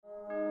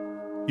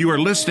You are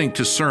listening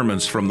to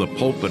sermons from the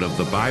pulpit of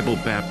the Bible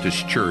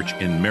Baptist Church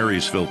in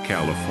Marysville,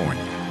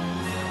 California.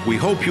 We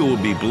hope you will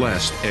be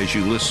blessed as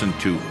you listen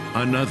to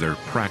another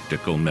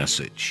practical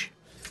message.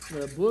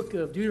 The book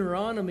of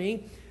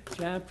Deuteronomy,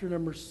 chapter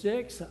number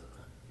 6.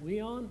 We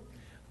on?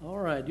 All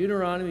right,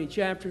 Deuteronomy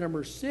chapter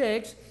number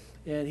 6.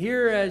 And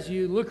here, as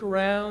you look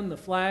around, the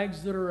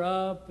flags that are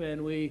up,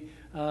 and we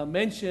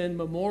mentioned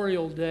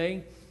Memorial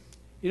Day.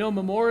 You know,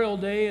 Memorial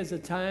Day is a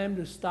time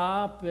to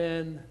stop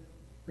and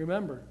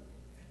remember.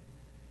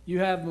 You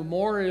have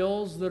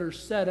memorials that are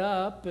set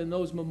up, and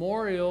those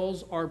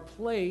memorials are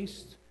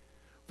placed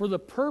for the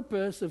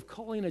purpose of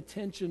calling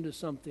attention to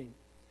something.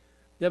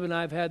 Deb and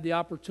I have had the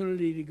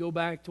opportunity to go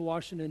back to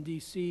Washington,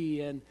 D.C.,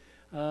 and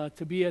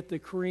to be at the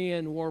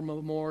Korean War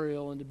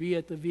Memorial and to be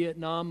at the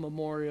Vietnam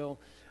Memorial,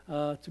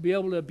 to be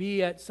able to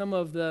be at some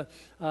of the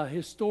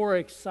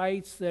historic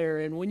sites there.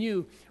 And when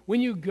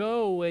you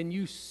go and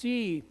you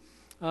see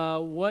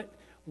what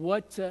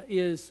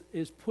is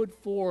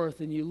put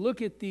forth, and you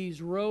look at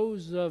these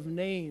rows of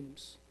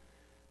names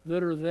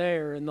that are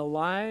there and the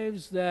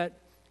lives that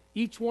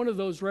each one of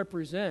those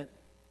represent,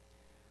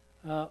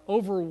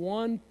 over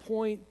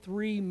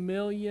 1.3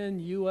 million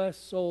U.S.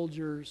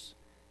 soldiers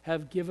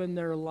have given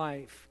their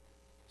life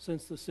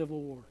since the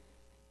Civil War.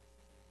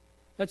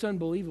 That's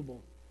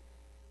unbelievable.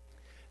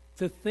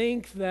 To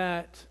think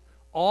that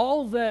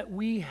all that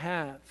we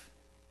have,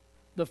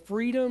 the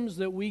freedoms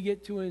that we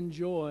get to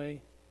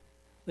enjoy,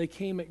 they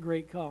came at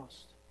great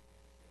cost.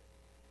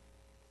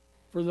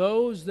 For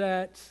those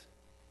that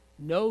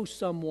know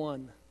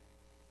someone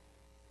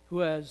who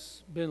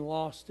has been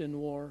lost in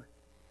war,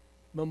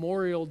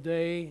 Memorial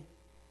Day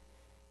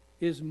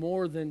is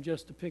more than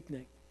just a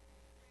picnic.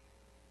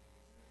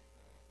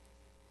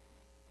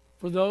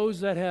 For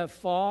those that have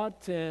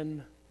fought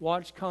and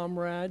watched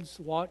comrades,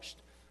 watched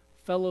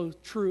fellow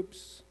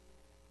troops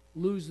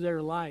lose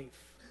their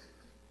life,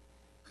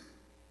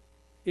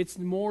 it's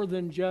more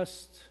than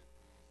just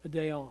a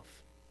day off.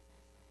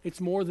 It's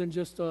more than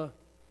just a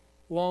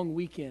long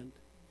weekend.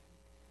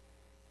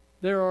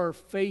 There are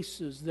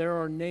faces,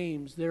 there are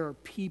names, there are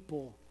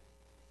people,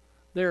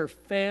 there are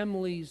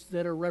families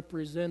that are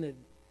represented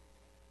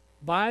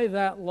by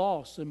that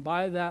loss and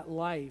by that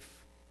life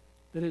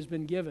that has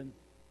been given.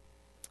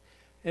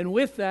 And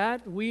with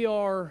that, we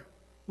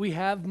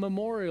have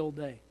Memorial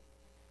Day.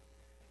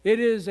 It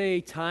is a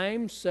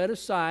time set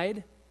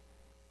aside,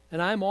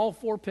 and I'm all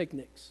for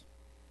picnics.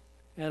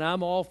 And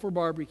I'm all for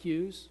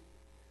barbecues,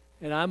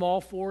 and I'm all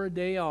for a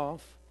day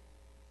off.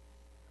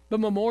 But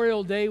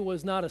Memorial Day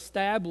was not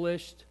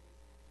established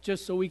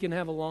just so we can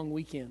have a long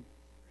weekend.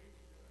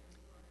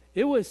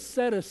 It was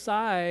set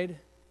aside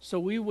so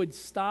we would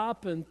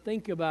stop and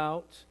think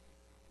about,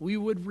 we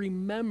would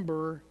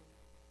remember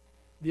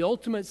the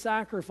ultimate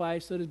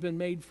sacrifice that has been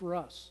made for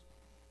us.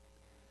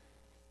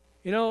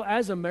 You know,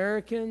 as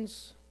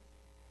Americans,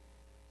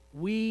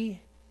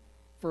 we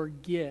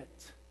forget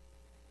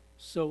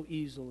so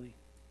easily.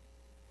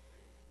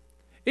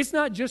 It's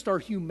not just our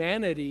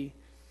humanity.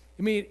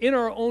 I mean, in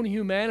our own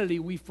humanity,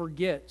 we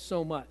forget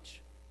so much.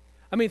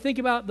 I mean, think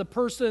about the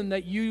person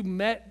that you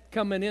met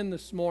coming in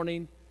this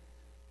morning,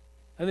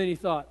 and then you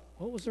thought,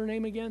 what was their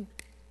name again?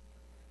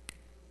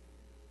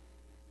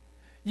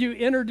 You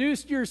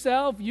introduced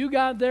yourself, you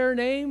got their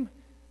name,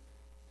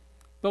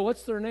 but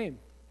what's their name?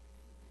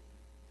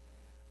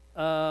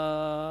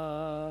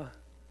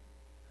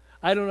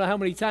 I don't know how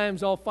many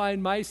times I'll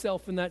find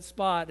myself in that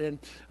spot, and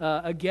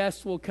a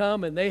guest will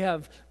come and they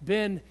have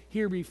been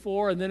here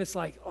before, and then it's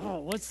like, oh,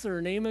 what's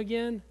their name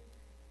again?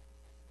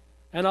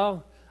 And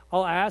I'll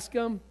ask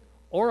them,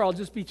 or I'll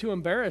just be too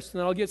embarrassed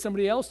and I'll get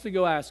somebody else to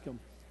go ask them.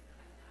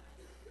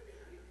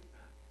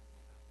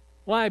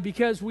 Why?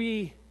 Because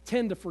we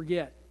tend to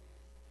forget.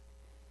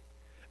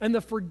 And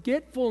the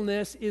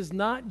forgetfulness is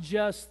not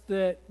just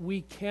that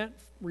we can't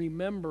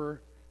remember.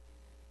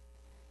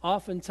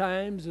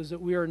 Oftentimes is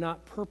that we are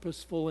not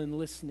purposeful in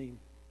listening.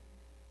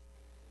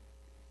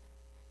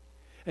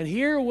 And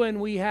here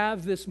when we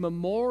have this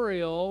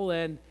memorial,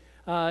 and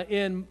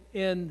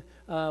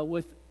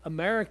with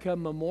America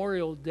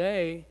Memorial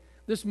Day,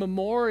 this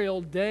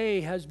Memorial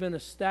Day has been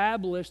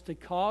established to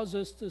cause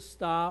us to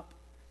stop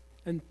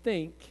and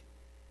think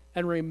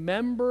and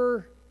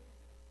remember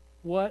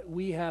what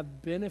we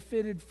have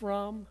benefited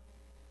from.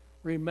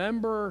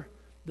 Remember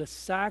the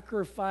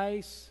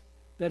sacrifice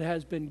that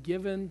has been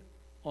given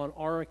on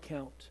our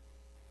account.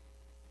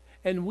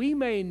 And we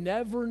may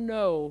never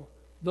know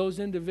those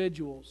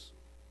individuals,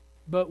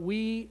 but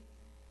we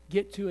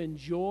get to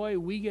enjoy,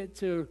 we get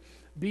to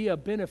be a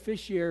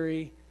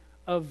beneficiary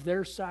of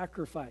their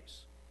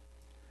sacrifice.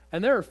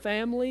 And there are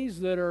families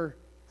that are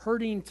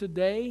hurting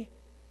today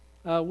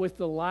with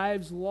the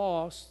lives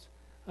lost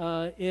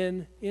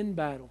in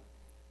battle.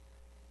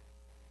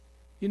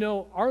 You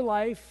know, our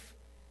life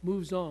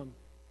moves on.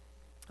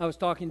 I was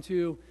talking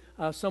to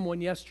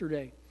someone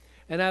yesterday,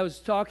 and I was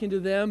talking to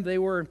them. They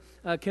were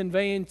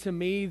conveying to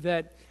me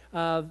that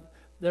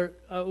it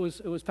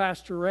was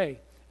Pastor Ray.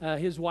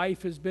 His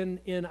wife has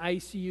been in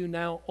ICU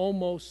now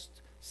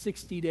almost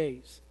 60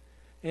 days.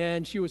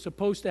 and she was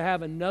supposed to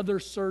have another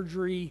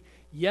surgery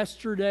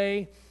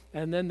yesterday,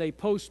 and then they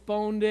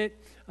postponed it,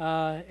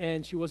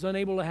 and she was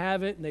unable to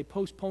have it, and they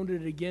postponed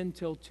it again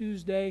till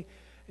Tuesday,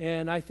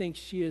 and I think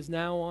she is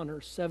now on her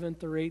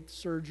 7th or 8th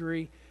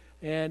surgery,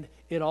 and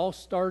it all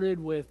started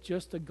with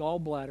just a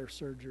gallbladder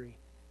surgery,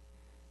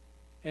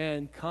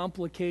 and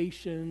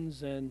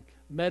complications and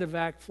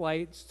medevac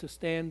flights to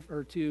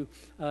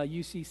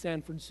UC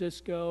San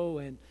Francisco,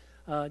 and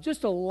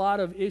just a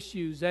lot of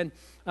issues. And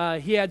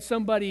he had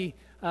somebody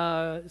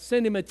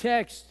send him a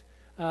text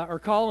or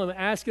call him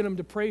asking him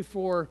to pray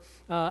for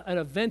an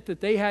event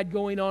that they had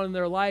going on in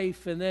their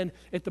life. And then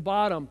at the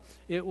bottom,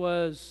 it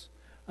was,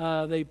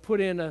 they put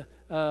in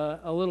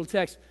a little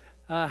text,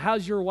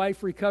 how's your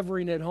wife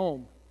recovering at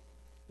home?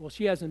 Well,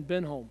 she hasn't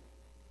been home.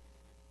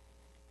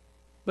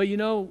 But you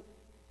know,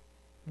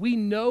 we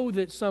know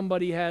that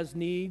somebody has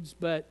needs,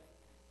 but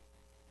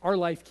our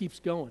life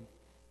keeps going.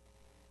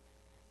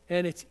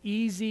 And it's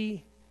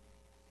easy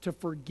to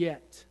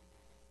forget.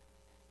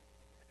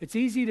 It's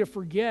easy to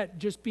forget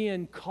just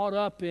being caught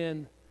up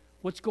in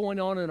what's going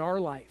on in our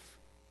life.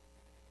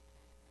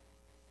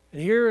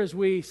 And here, as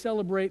we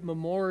celebrate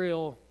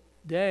Memorial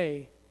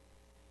Day,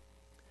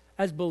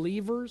 as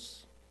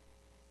believers,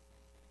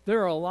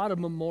 there are a lot of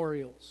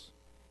memorials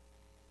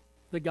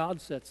that God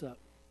sets up.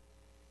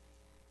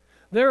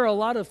 There are a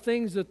lot of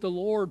things that the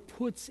Lord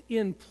puts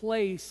in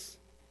place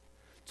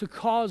to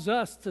cause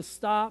us to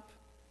stop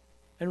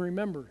and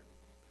remember.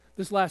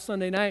 This last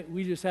Sunday night,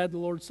 we just had the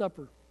Lord's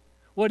Supper.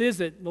 What is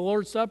it? The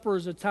Lord's Supper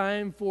is a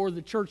time for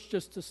the church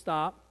just to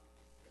stop.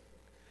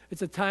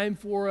 It's a time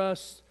for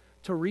us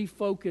to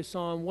refocus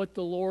on what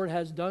the Lord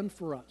has done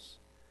for us.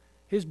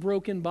 His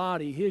broken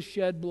body, His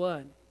shed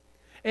blood.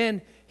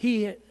 And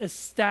He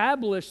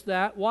established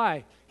that.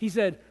 Why? He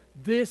said,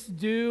 this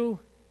do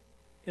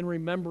in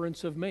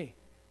remembrance of me.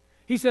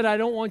 He said, I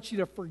don't want you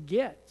to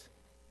forget.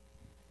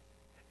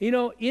 You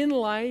know, in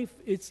life,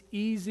 it's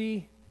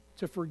easy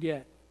to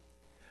forget.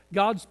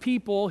 God's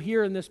people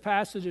here in this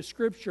passage of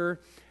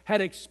Scripture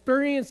had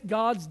experienced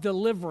God's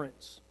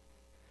deliverance.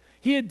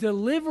 He had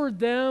delivered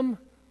them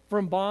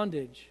from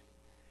bondage.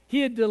 He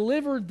had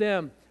delivered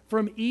them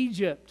from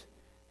Egypt.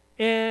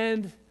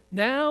 And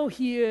now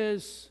He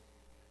is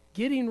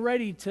getting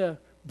ready to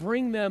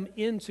bring them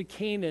into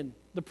Canaan,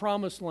 the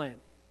promised land.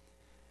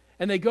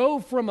 And they go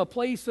from a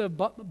place of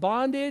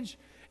bondage,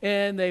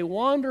 and they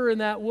wander in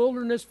that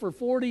wilderness for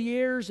 40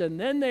 years, and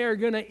then they are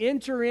going to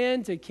enter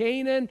into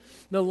Canaan,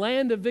 the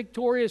land of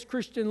victorious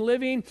Christian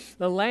living,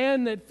 the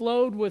land that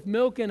flowed with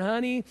milk and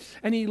honey.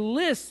 And He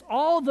lists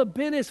all the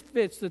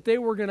benefits that they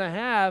were going to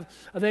have,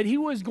 that He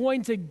was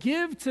going to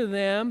give to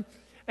them,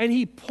 and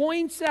He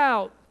points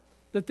out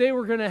that they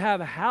were going to have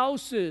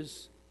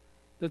houses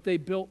that they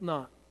built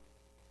not,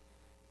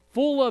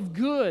 full of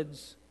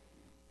goods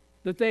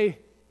that they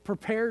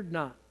prepared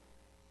not.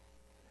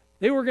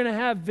 They were going to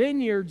have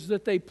vineyards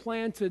that they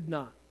planted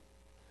not.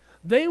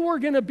 They were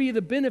going to be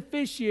the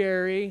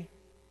beneficiary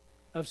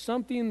of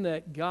something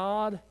that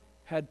God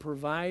had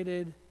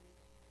provided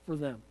for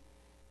them.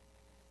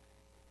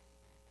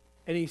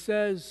 And He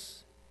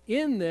says,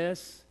 in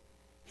this,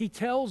 He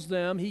tells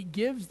them, He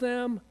gives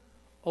them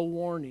a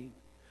warning.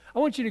 I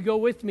want you to go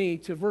with me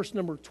to verse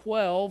number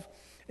 12,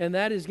 and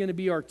that is going to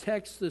be our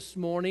text this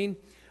morning.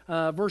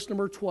 Verse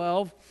number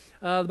 12.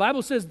 The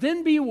Bible says,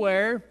 then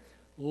beware,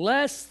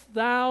 lest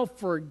thou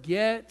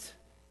forget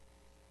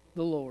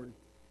the Lord.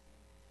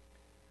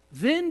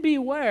 Then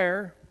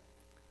beware,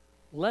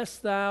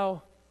 lest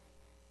thou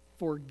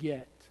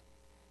forget.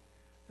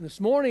 And this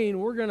morning,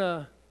 we're going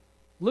to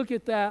look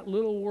at that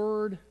little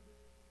word,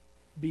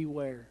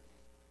 beware.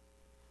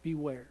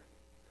 Beware.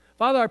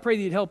 Father, I pray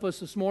that You'd help us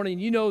this morning.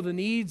 You know the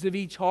needs of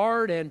each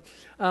heart. And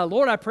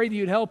Lord, I pray that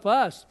You'd help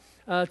us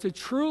to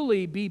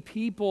truly be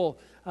people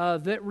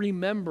that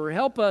remember.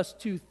 Help us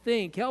to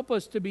think. Help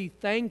us to be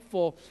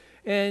thankful.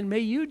 And may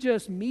You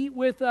just meet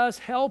with us.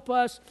 Help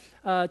us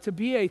to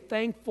be a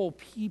thankful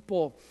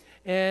people.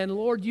 And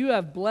Lord, You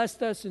have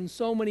blessed us in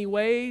so many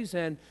ways,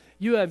 and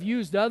You have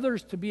used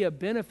others to be a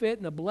benefit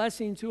and a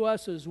blessing to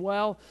us as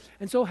well.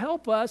 And so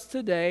help us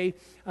today,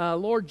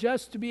 Lord,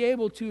 just to be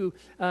able to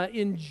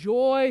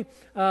enjoy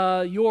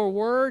Your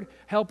word.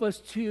 Help us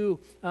to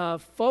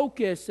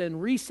focus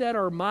and reset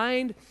our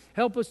mind.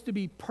 Help us to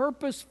be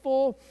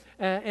purposeful,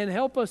 and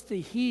help us to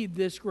heed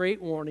this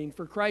great warning.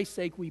 For Christ's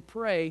sake we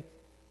pray.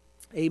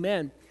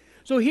 Amen.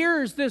 So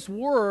here is this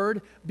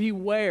word,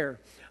 beware.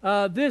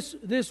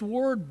 This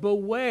word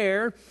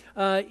beware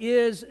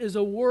is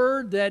a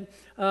word that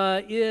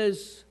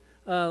is,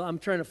 I'm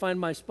trying to find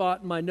my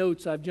spot in my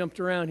notes. I've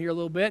jumped around here a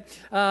little bit.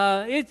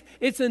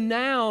 It's a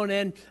noun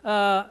and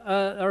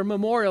or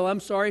memorial, I'm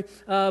sorry.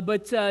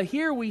 But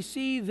here we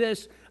see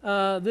this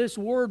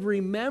word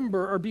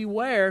remember or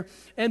beware.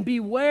 And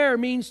beware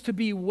means to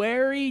be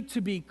wary, to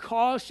be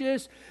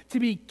cautious, to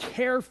be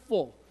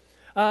careful.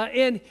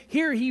 And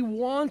here He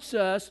wants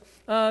us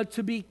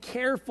to be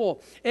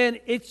careful. And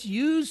it's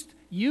used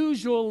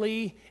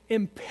usually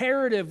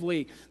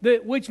imperatively,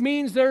 which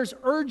means there's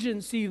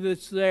urgency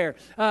that's there.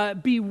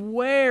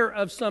 Beware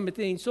of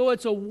something. So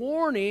it's a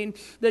warning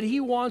that he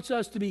wants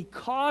us to be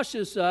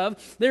cautious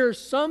of. There's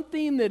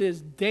something that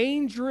is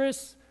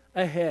dangerous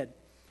ahead.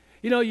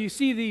 You know, you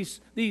see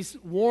these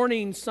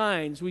warning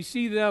signs. We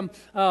see them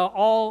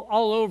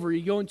all over.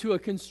 You go into a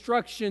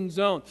construction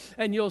zone,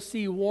 and you'll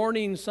see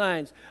warning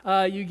signs.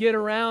 You get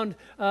around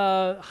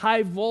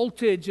high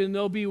voltage, and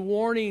there'll be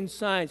warning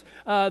signs.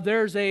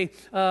 There's a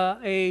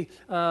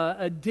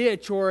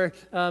ditch or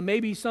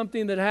maybe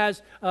something that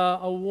has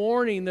a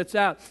warning that's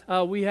out.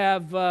 We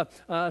have a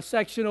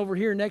section over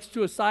here next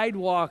to a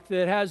sidewalk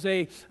that has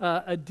a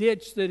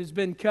ditch that has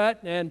been cut,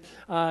 and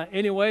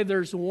anyway,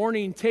 there's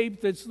warning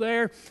tape that's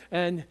there.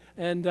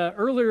 And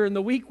earlier in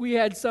the week, we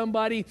had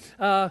somebody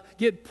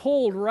get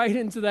pulled right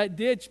into that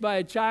ditch by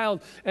a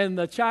child, and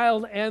the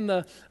child and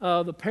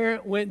the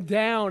parent went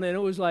down, and it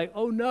was like,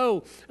 oh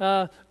no,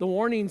 the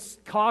warning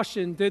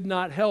caution did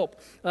not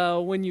help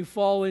when you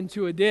fall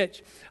into a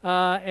ditch.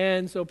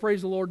 And so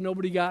praise the Lord,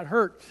 nobody got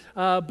hurt.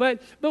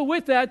 But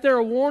with that, there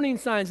are warning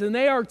signs, and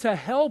they are to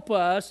help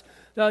us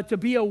to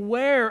be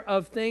aware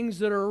of things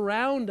that are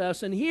around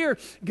us. And here,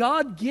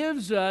 God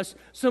gives us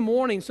some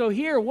warning. So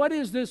here, what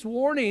is this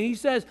warning? He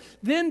says,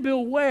 then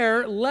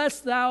beware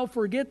lest thou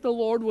forget the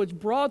Lord which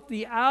brought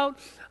thee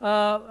forth out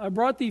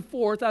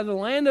of the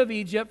land of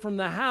Egypt from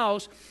the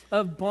house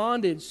of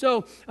bondage.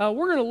 So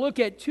we're going to look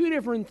at two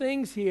different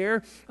things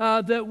here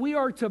that we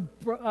are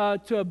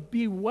to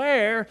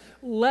beware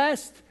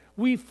lest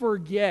we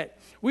forget.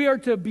 We are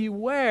to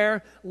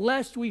beware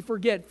lest we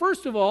forget.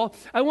 First of all,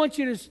 I want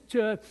you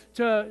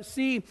to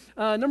see,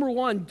 number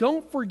one,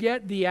 don't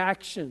forget the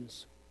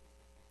actions.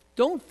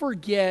 Don't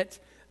forget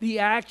the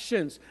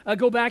actions.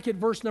 Go back at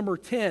verse number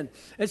 10.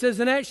 It says,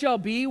 and it shall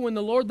be when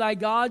the Lord thy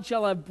God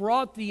shall have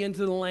brought thee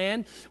into the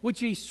land, which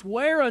he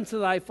sware unto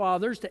thy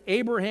fathers, to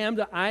Abraham,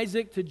 to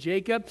Isaac, to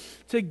Jacob,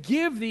 to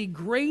give thee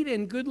great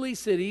and goodly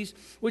cities,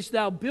 which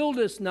thou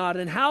buildest not,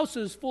 and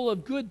houses full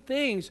of good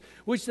things,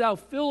 which thou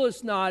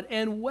fillest not,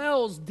 and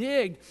wells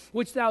digged,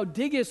 which thou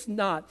diggest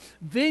not,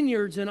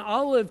 vineyards and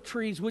olive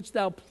trees, which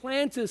thou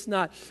plantest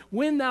not,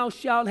 when thou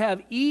shalt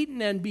have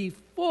eaten and be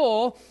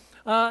full.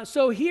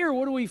 So here,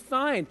 what do we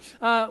find?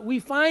 We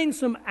find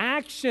some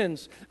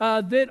actions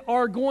that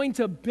are going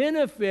to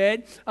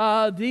benefit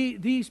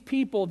these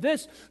people.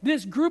 This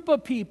group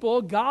of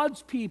people,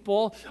 God's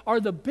people,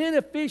 are the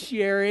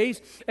beneficiaries,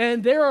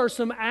 and there are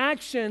some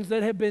actions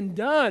that have been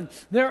done.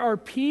 There are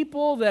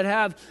people that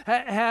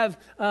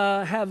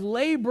have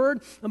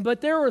labored, but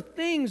there are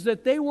things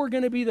that they were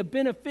going to be the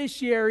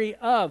beneficiary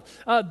of.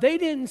 They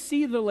didn't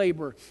see the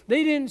labor.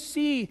 They didn't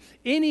see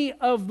any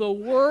of the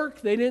work.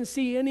 They didn't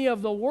see any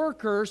of the workers,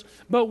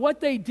 but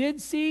what they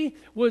did see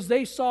was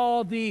they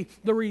saw the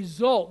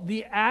result,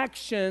 the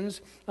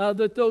actions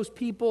that those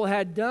people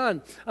had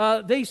done.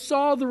 They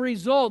saw the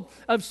result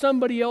of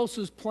somebody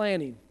else's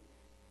planning.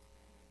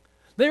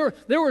 There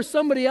was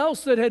somebody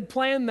else that had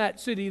planned that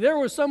city. There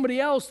was somebody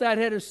else that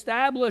had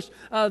established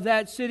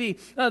that city.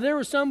 There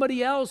was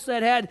somebody else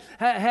that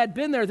had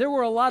been there. There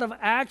were a lot of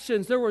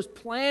actions. There was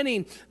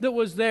planning that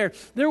was there.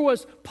 There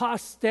was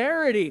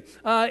posterity.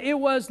 It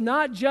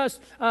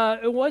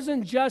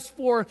wasn't just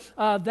for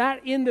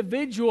that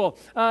individual.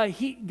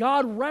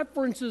 God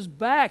references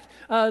back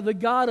the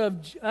God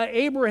of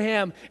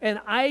Abraham and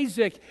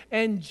Isaac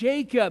and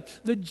Jacob.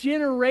 The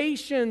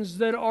generations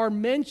that are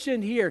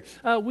mentioned here.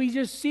 We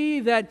just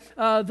see that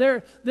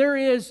there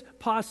is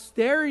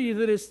posterity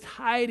that is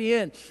tied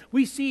in.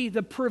 We see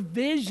the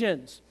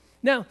provisions.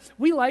 Now,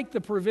 we like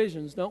the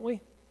provisions, don't we?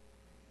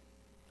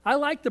 I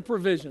like the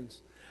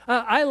provisions.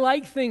 I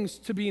like things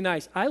to be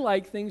nice. I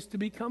like things to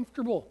be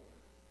comfortable.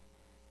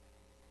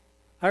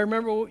 I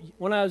remember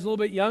when I was a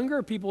little bit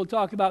younger, people would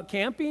talk about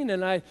camping,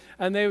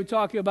 and they would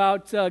talk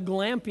about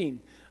glamping.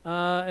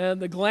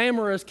 And the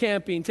glamorous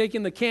camping,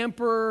 taking the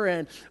camper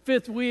and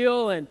fifth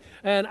wheel,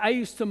 and I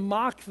used to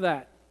mock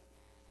that.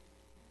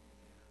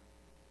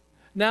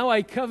 Now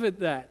I covet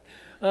that.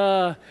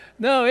 No,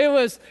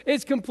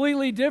 it's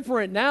completely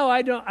different. Now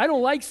I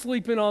don't like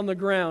sleeping on the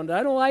ground.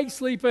 I don't like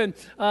sleeping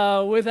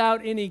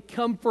without any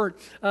comfort.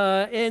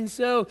 And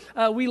so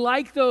we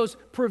like those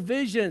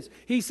provisions.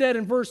 He said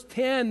in verse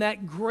 10,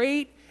 that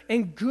great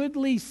and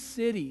goodly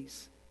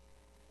cities,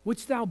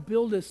 which thou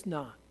buildest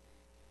not.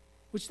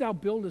 Which thou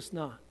buildest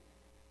not.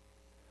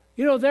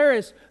 You know, there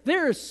is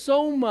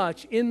so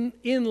much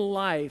in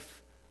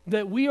life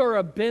that we are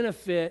a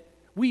benefit.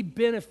 We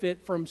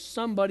benefit from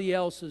somebody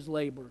else's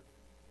labor.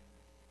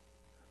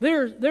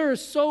 There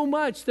is so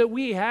much that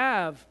we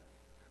have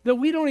that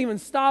we don't even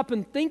stop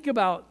and think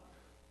about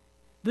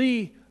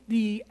the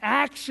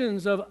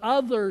actions of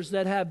others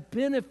that have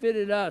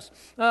benefited us.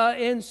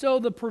 And so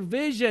the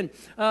provision,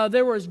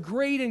 there was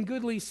great and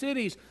goodly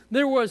cities.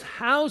 There was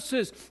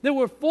houses that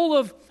were full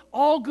of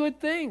all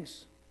good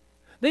things.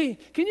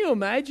 Can you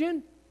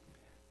imagine?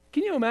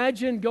 Can you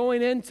imagine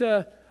going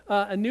into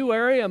a new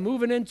area,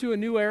 moving into a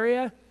new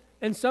area,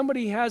 and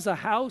somebody has a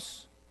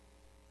house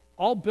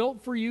all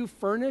built for you,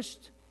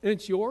 furnished, and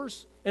it's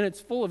yours, and it's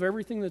full of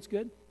everything that's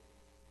good?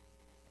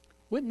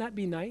 Wouldn't that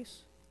be nice?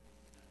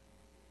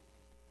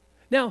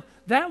 Now,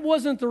 that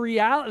wasn't the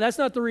reality. That's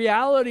not the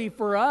reality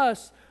for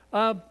us.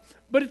 But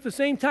at the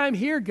same time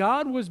here,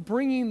 God was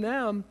bringing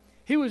them,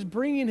 He was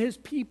bringing His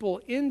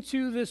people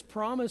into this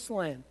promised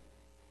land.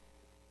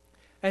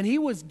 And He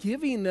was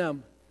giving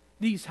them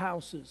these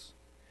houses.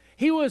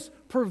 He was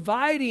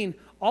providing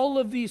all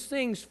of these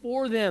things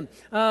for them.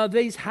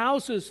 These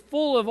houses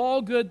full of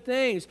all good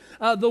things.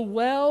 The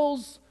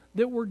wells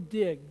that were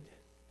digged.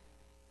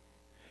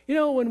 You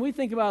know, when we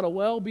think about a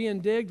well being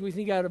digged, we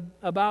think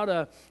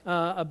about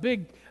a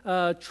big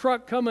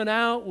truck coming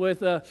out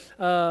with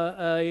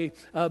a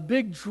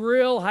big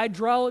drill,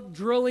 hydraulic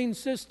drilling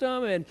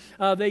system, and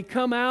they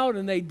come out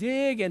and they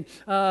dig, and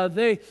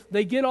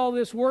they get all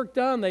this work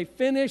done, they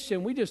finish,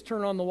 and we just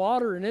turn on the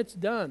water and it's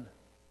done.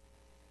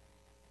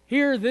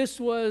 Here, this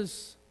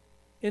was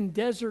in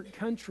desert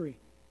country,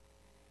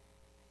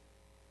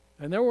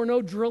 and there were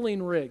no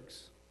drilling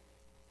rigs.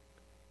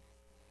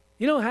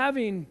 You know,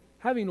 having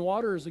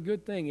water is a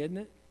good thing, isn't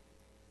it?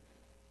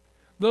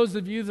 Those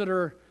of you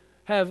that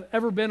have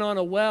ever been on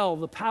a well,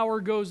 the power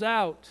goes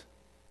out.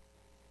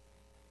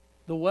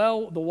 The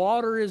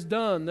water is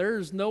done.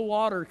 There's no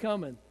water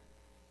coming.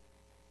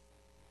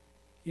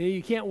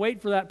 You can't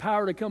wait for that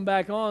power to come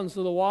back on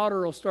so the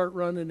water will start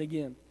running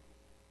again.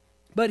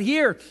 But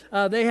here,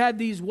 they had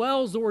these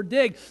wells that were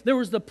digged. There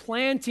was the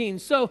planting.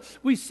 So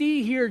we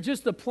see here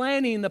just the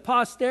planting, the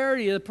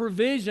posterity, the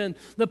provision,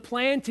 the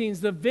plantings,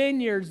 the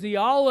vineyards, the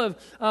olive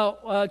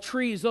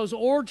trees, those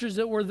orchards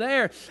that were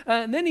there.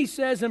 And then he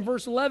says in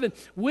verse 11,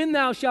 when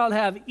thou shalt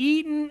have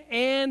eaten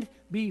and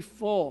be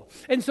full.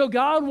 And so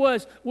God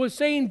was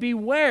saying,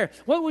 beware.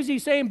 What was He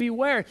saying,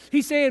 beware?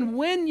 He's saying,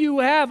 when you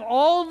have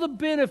all the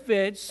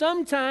benefits,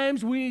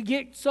 sometimes we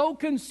get so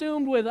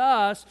consumed with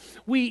us,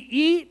 we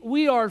eat,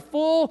 we are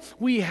full,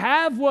 we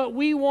have what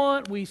we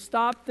want, we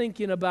stop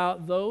thinking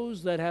about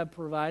those that have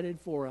provided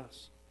for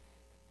us.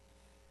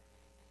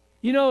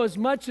 You know, as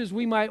much as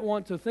we might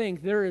want to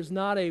think, there is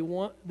not a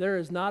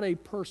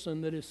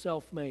person that is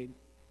self-made.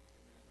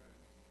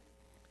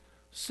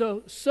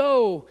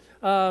 So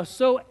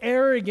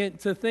arrogant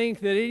to think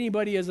that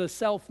anybody is a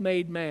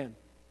self-made man.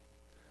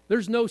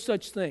 There's no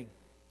such thing.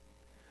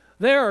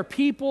 There are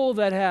people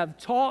that have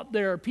taught,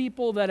 there are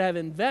people that have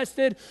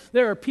invested,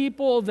 there are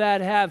people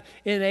that have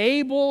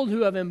enabled,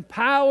 who have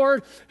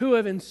empowered, who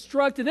have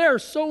instructed. There are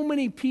so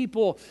many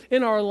people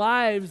in our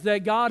lives that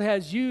God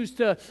has used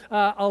to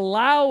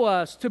allow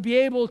us to be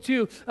able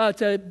to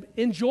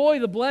enjoy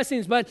the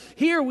blessings. But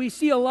here we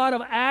see a lot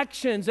of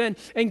actions, and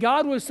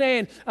God was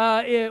saying,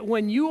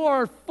 when you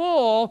are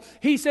full,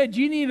 He said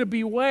you need to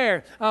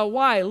beware.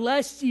 Why?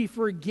 Lest ye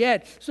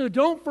forget. So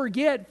don't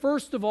forget,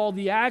 first of all,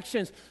 the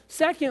actions.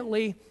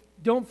 Secondly,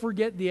 don't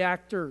forget the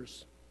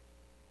actors.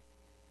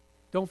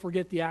 Don't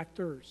forget the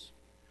actors.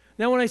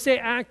 Now, when I say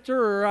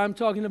actor, I'm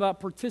talking about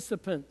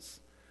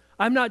participants.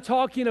 I'm not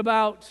talking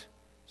about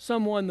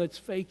someone that's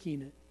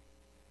faking it.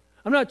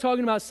 I'm not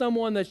talking about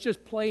someone that's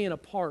just playing a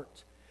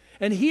part.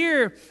 And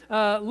here,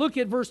 look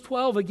at verse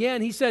 12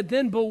 again. He said,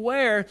 then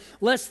beware,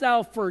 lest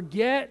thou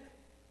forget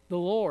the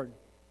Lord,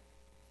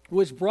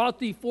 which brought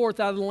thee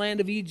forth out of the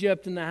land of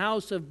Egypt in the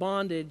house of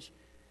bondage.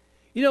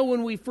 You know,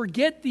 when we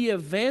forget the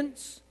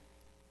events,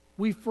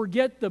 we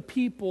forget the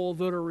people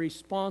that are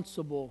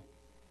responsible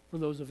for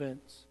those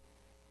events.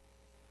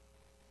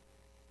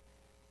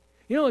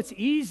 You know, it is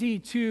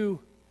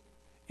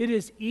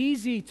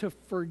easy to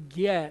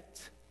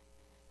forget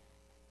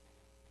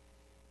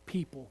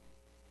people.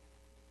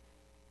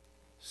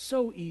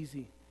 So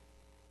easy.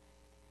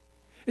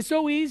 It's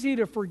so easy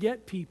to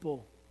forget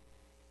people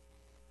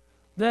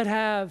that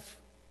have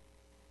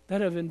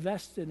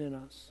invested in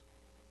us.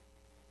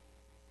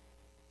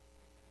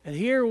 And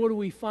here, what do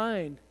we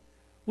find?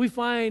 We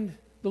find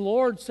the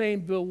Lord saying,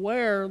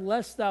 beware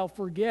lest thou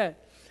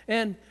forget.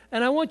 And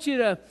I want you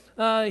to,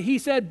 He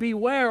said,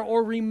 beware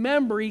or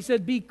remember. He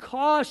said, be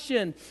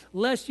caution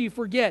lest you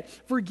forget.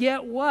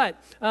 Forget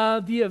what?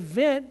 The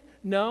event?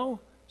 No.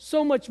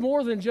 So much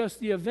more than just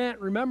the event.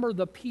 Remember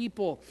the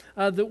people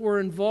that were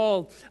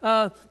involved.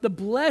 The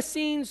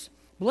blessings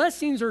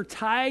are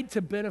tied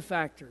to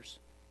benefactors.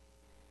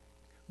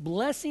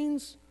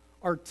 Blessings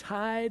are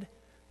tied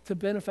to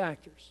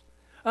benefactors.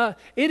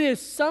 It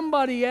is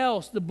somebody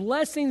else. The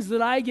blessings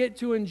that I get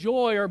to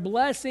enjoy are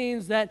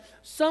blessings that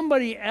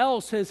somebody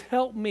else has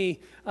helped me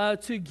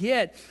to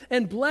get.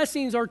 And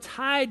blessings are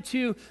tied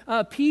to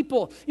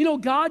people. You know,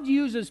 God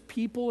uses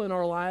people in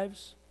our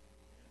lives.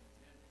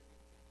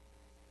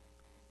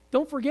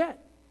 Don't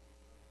forget.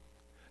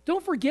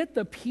 Don't forget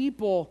the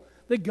people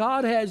that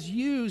God has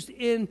used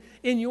in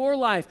your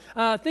life.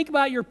 Think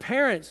about your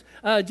parents.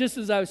 Just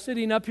as I was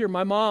sitting up here,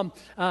 my mom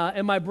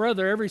and my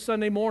brother, every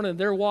Sunday morning,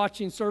 they're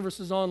watching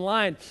services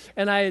online.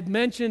 And I had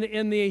mentioned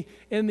in the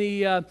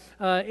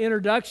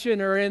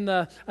introduction or in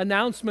the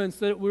announcements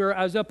that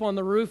I was up on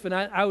the roof, and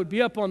I would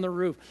be up on the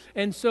roof.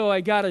 And so I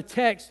got a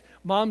text,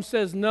 Mom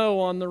says no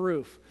on the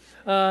roof.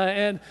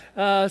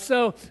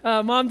 So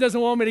Mom doesn't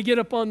want me to get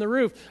up on the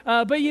roof.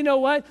 But you know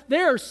what?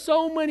 There are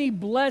so many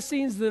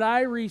blessings that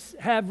I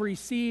have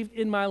received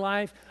in my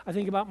life. I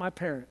think about my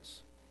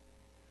parents.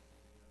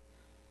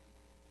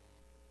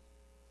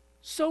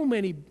 So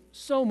many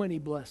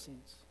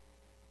blessings.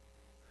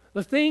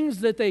 The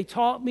things that they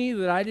taught me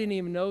that I didn't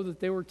even know that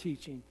they were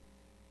teaching.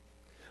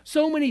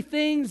 So many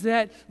things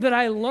that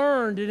I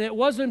learned, and it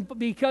wasn't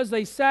because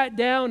they sat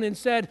down and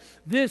said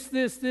this,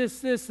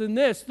 and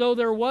this, though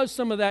there was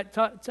some of that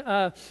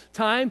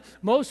time.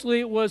 Mostly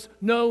it was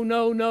no,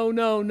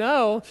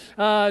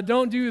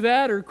 don't do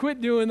that or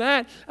quit doing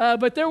that.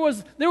 But there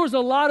was a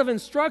lot of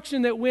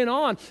instruction that went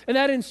on, and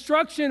that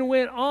instruction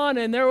went on,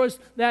 and there was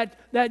that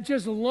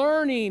just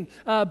learning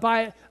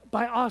by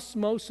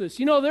osmosis.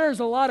 You know,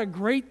 there's a lot of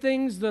great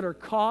things that are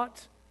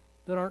caught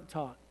that aren't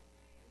taught.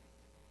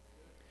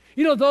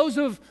 You know, those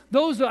of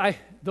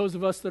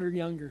us that are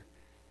younger,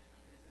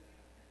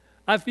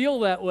 I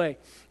feel that way.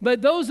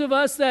 But those of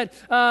us that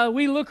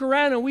we look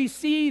around and we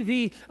see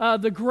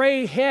the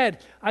gray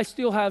head. I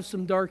still have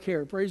some dark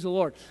hair, praise the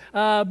Lord.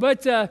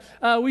 But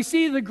we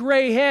see the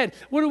gray head.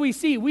 What do we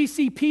see? We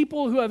see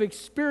people who have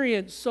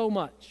experienced so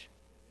much.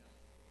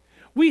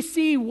 We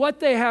see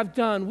what they have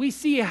done. We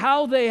see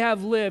how they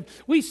have lived.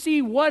 We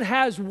see what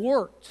has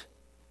worked.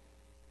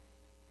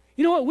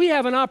 You know what? We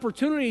have an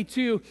opportunity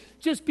to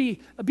just be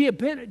a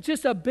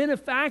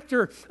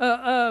benefactor,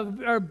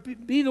 or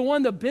be the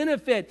one to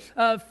benefit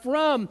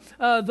from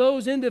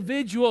those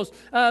individuals.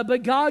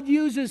 But God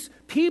uses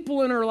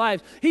people in our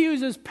lives. He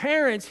uses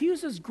parents. He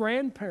uses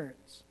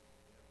grandparents.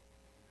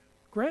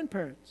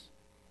 Grandparents.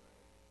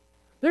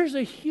 There's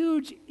a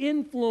huge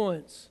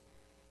influence,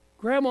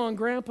 Grandma and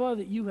Grandpa,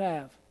 that you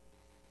have.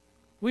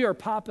 We are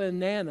Papa and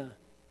Nana.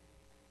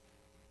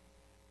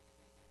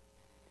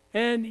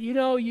 And you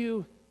know,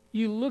 you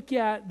look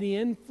at the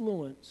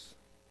influence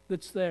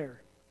that's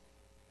there.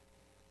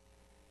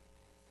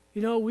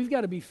 You know, we've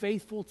got to be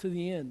faithful to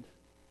the end.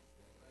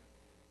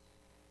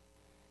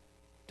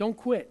 Don't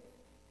quit.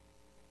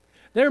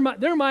 There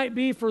might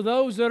be, for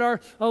those that are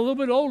a little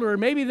bit older,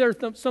 maybe there's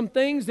some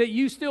things that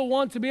you still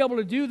want to be able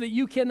to do that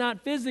you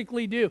cannot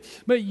physically do,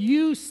 but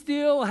you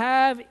still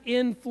have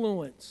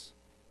influence.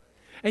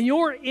 And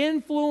your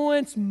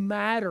influence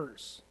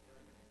matters.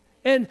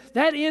 And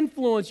that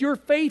influence, your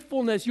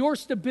faithfulness, your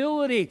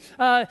stability,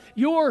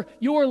 your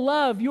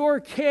love,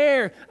 your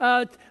care,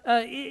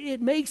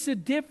 it makes a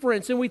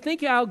difference. And we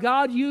think how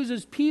God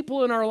uses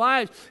people in our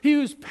lives. He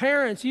uses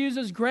parents, He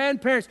uses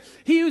grandparents,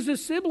 He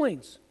uses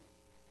siblings.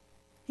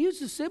 He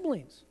uses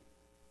siblings.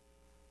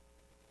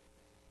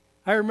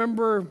 I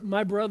remember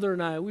my brother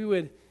and I, we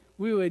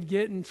would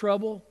get in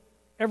trouble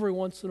every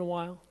once in a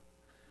while.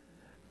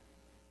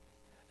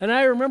 And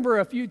I remember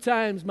a few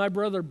times my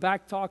brother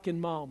back-talking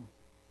Mom.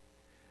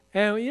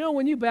 And you know,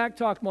 when you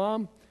back-talk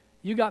Mom,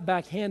 you got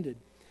backhanded.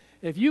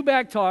 If you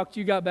back-talked,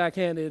 you got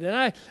backhanded.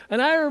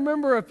 And I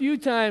remember a few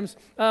times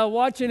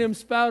watching him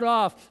spout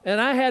off, and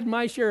I had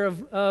my share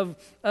of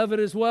it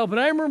as well. But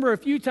I remember a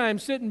few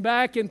times sitting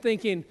back and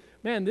thinking,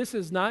 man, this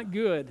is not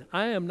good.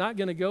 I am not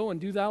going to go and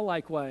do thou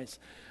likewise.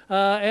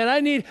 And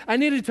I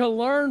needed to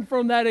learn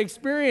from that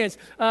experience,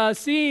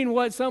 seeing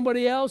what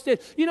somebody else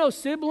did. You know,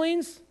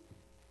 siblings,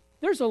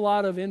 there's a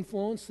lot of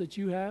influence that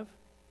you have.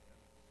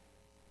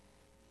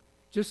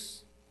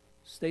 Just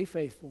stay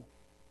faithful.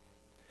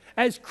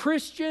 As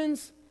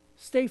Christians,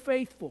 stay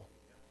faithful.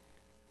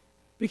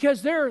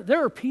 Because there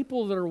are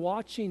people that are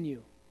watching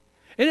you.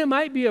 And it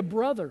might be a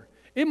brother.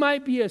 It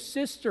might be a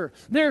sister.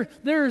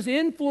 There's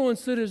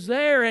influence that is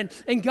there,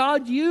 and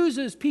God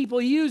uses people.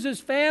 He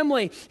uses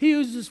family. He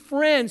uses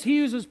friends. He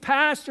uses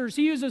pastors.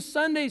 He uses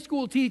Sunday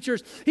school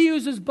teachers. He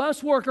uses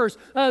bus workers.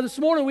 This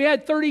morning, we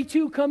had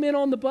 32 come in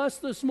on the bus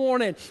this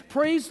morning.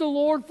 Praise the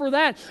Lord for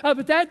that.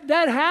 But that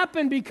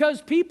happened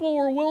because people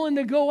were willing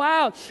to go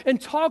out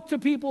and talk to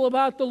people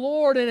about the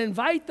Lord and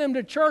invite them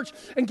to church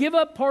and give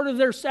up part of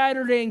their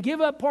Saturday and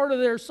give up part of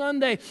their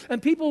Sunday,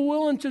 and people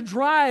willing to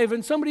drive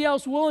and somebody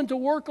else willing to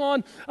work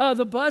on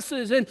the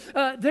buses. And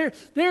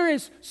there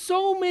is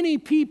so many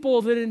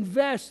people that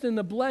invest in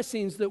the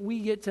blessings that we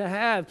get to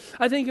have.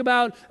 I think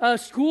about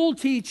school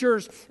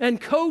teachers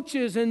and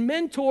coaches and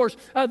mentors.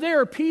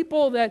 There are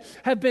people that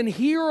have been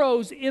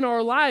heroes in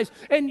our lives.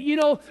 And you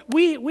know,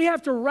 we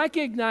have to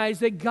recognize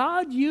that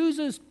God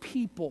uses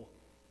people.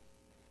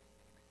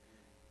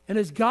 And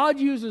as God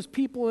uses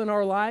people in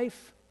our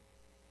life,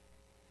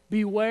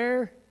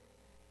 beware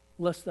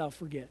lest thou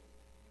forget.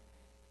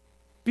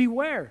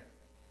 Beware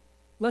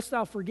lest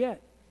thou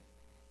forget.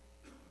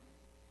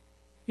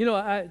 You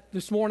know,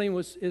 this morning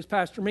is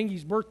Pastor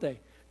Mingy's birthday.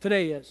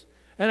 Today is.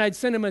 And I'd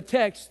sent him a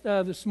text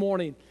this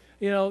morning.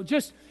 You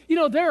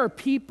know, there are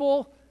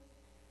people,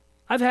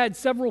 I've had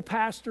several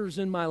pastors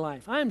in my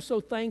life. I am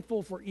so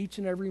thankful for each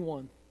and every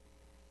one.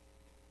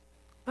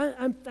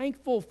 I'm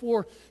thankful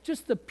for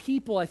just the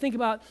people. I think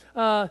about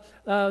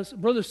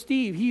Brother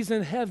Steve. He's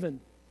in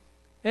heaven.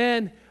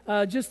 And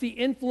just the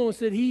influence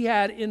that he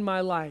had in my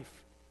life.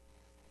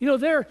 You know,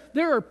 there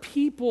are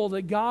people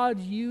that God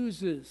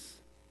uses.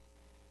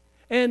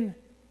 And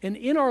And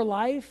in our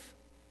life,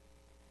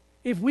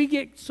 if we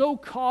get so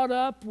caught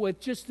up with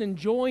just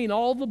enjoying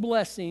all the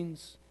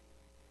blessings,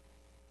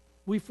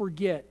 we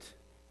forget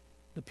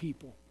the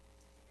people.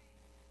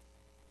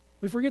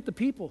 We forget the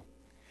people.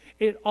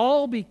 It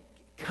all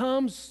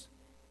becomes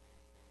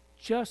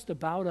just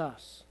about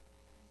us.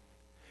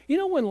 You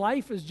know, when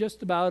life is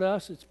just about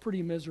us, it's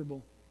pretty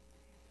miserable.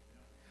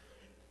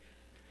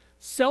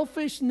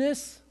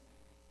 Selfishness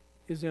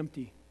is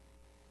empty.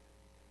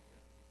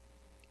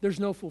 There's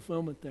no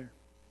fulfillment there.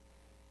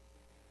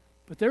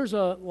 But there's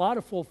a lot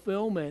of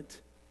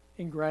fulfillment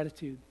in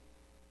gratitude.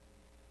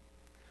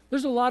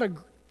 There's a lot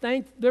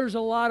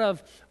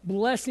of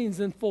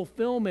blessings and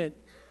fulfillment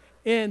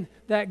in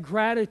that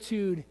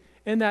gratitude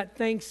and that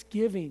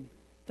thanksgiving,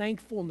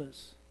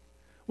 thankfulness.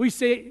 We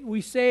say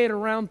it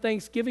around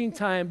Thanksgiving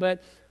time,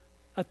 but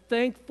a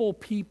thankful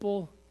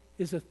people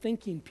is a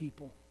thinking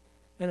people.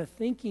 And a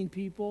thinking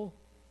people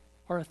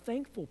are a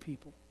thankful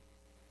people.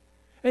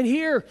 And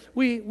here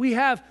we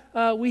have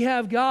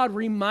God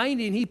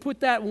reminding. He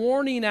put that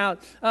warning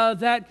out,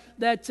 that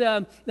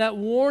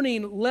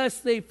warning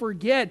lest they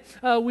forget.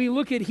 We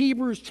look at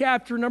Hebrews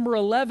chapter number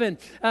 11,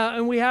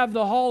 and we have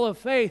the Hall of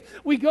Faith.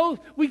 We go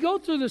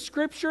through the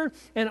Scripture,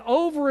 and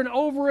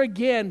over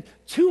again,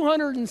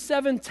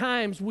 207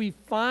 times we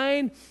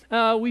find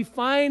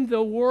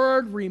the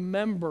word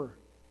remember.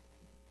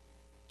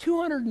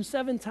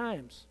 207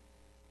 times.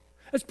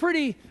 It's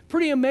pretty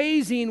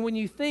amazing when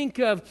you think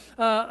of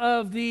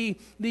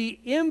the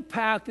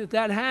impact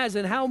that has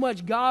and how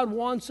much God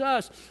wants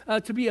us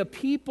to be a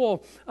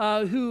people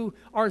who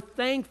are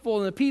thankful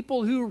and the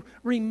people who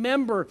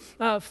remember.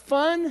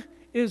 Fun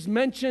is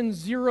mentioned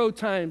 0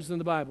 times in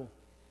the Bible.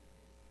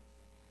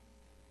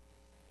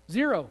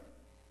 0.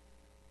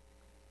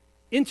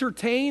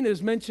 Entertain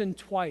is mentioned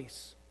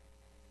twice.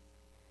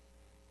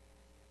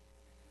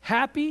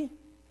 Happy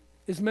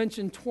is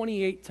mentioned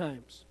 28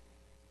 times.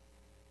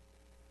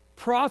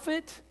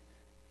 Profit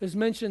is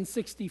mentioned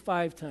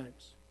 65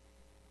 times.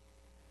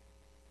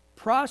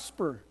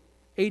 Prosper,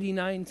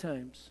 89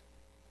 times.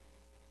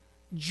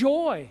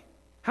 Joy.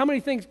 How many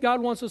things God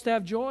wants us to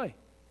have joy?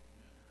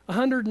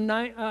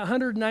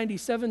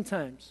 197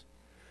 times.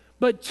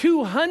 But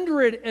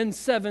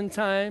 207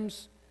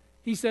 times,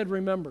 he said,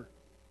 remember.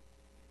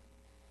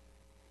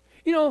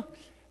 You know,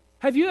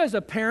 have you as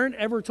a parent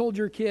ever told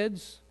your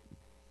kids,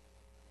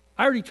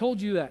 I already told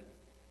you that.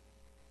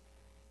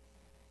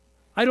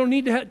 I don't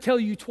need to tell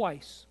you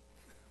twice.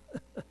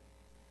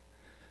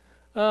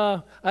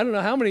 I don't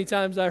know how many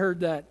times I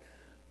heard that.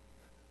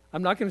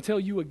 I'm not going to tell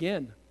you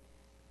again.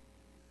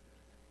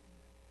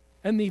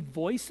 And the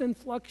voice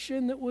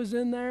inflection that was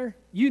in there,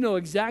 you know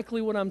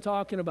exactly what I'm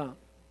talking about.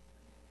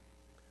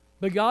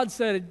 But God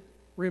said,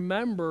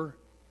 remember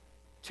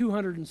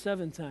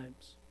 207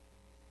 times.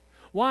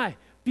 Why?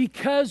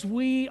 Because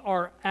we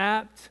are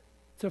apt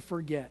to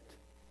forget.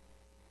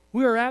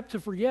 We are apt to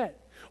forget.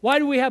 Why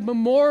do we have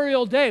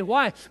Memorial Day?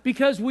 Why?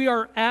 Because we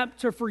are apt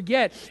to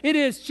forget. It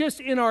is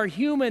just in our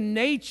human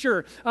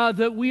nature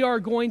that we are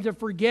going to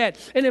forget.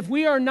 And if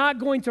we are not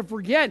going to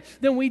forget,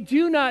 then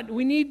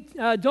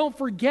don't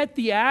forget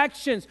the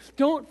actions.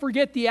 Don't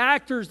forget the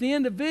actors, the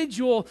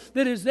individual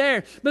that is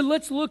there. But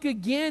let's look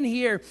again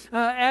here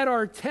at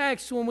our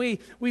text. When we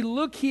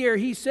look here,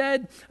 he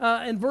said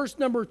in verse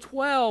number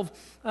 12,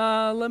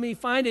 let me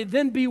find it.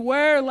 Then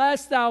beware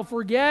lest thou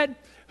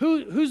forget.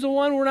 Who's the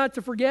one we're not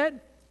to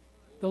forget?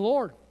 The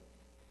Lord.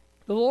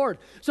 The Lord.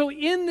 So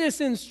in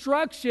this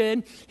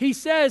instruction, he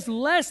says,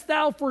 lest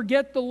thou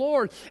forget the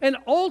Lord. And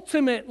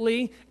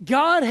ultimately,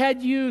 God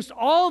had used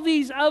all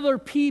these other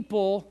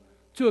people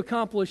to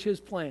accomplish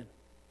his plan.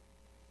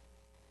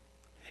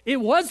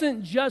 It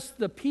wasn't just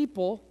the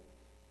people.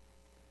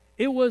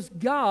 It was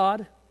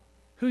God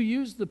who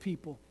used the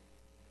people.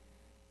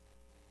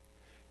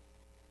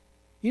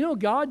 You know,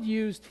 God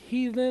used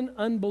heathen,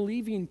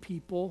 unbelieving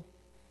people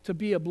to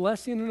be a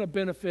blessing and a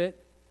benefit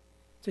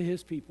to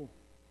his people.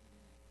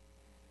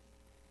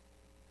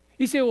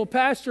 You say, well,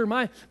 Pastor,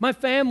 my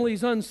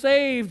family's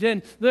unsaved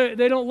and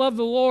they don't love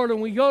the Lord and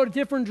we go a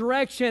different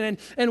direction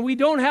and we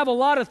don't have a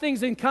lot of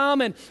things in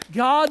common.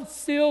 God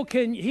still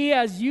can, he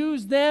has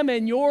used them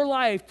in your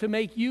life to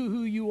make you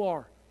who you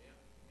are.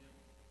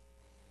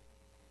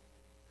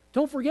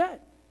 Don't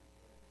forget.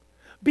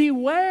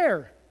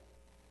 Beware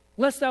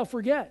lest thou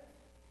forget.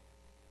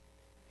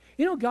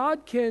 You know,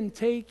 God can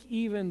take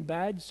even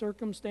bad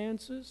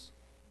circumstances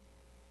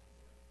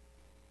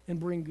and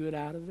bring good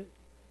out of it.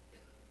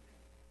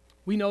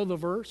 We know the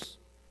verse,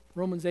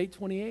 Romans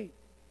 8:28.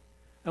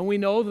 And we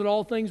know that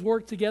all things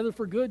work together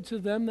for good to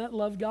them that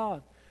love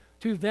God,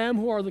 to them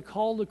who are the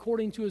called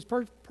according to his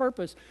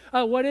purpose.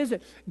 What is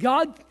it?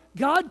 God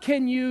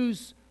can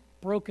use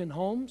broken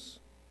homes.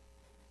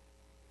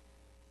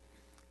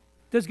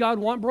 Does God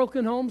want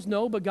broken homes?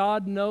 No, but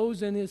God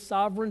knows in his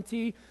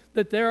sovereignty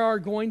that there are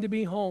going to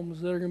be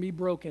homes that are going to be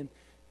broken,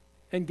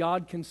 and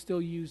God can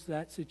still use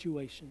that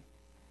situation.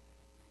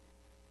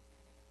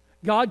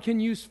 God can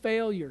use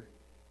failure.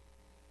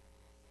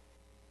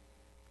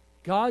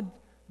 God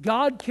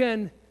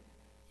can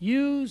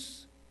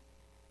use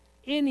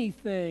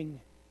anything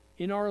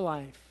in our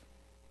life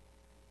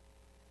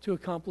to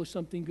accomplish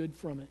something good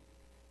from it.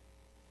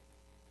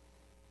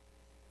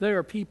 There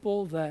are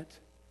people that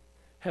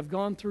have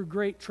gone through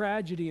great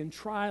tragedy and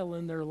trial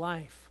in their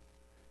life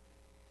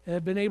and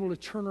have been able to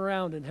turn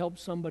around and help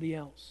somebody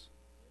else.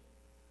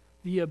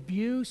 The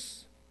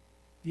abuse,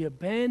 the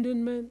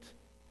abandonment,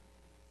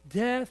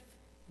 death,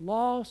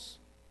 loss,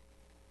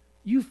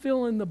 you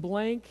fill in the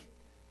blank,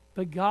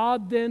 but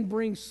God then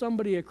brings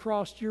somebody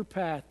across your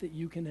path that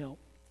you can help.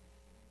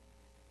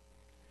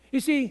 You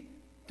see,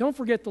 don't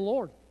forget the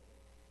Lord.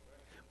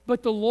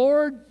 But the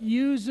Lord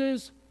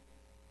uses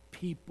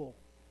people.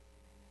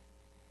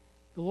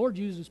 The Lord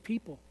uses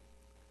people.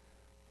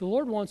 The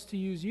Lord wants to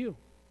use you.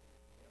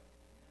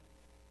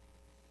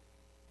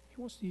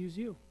 He wants to use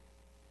you.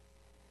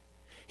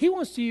 He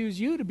wants to use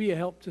you to be a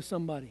help to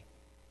somebody.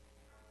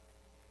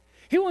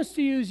 He wants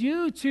to use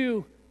you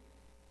to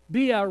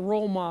be a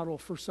role model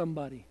for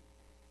somebody.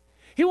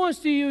 He wants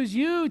to use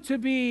you to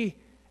be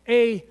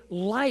a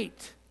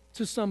light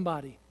to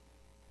somebody.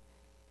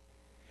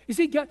 You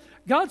see,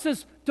 God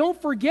says,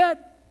 don't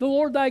forget the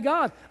Lord thy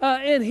God.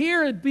 And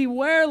here,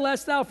 beware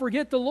lest thou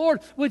forget the Lord,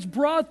 which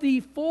brought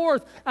thee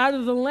forth out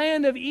of the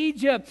land of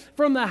Egypt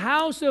from the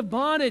house of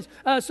bondage.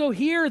 So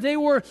here they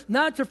were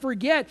not to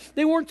forget.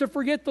 They weren't to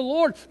forget the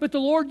Lord, but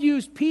the Lord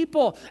used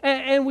people.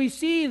 And we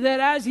see that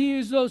as he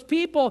used those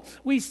people,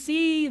 we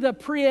see the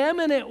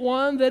preeminent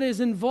one that is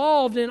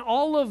involved in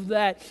all of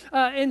that.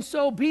 And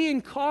so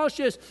being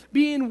cautious,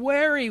 being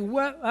wary,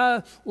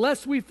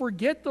 lest we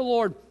forget the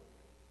Lord,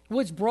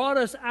 which brought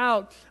us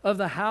out of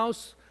the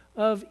house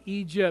of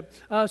Egypt.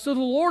 So the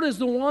Lord is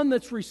the one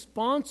that's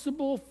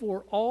responsible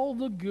for all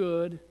the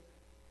good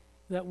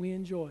that we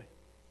enjoy.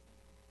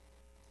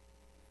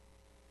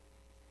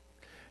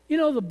 You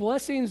know, the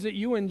blessings that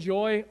you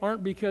enjoy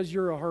aren't because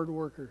you're a hard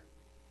worker.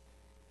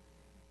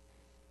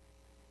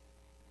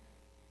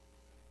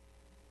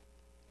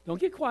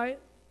 Don't get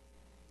quiet.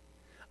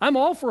 I'm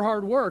all for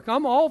hard work.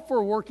 I'm all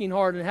for working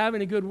hard and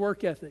having a good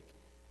work ethic.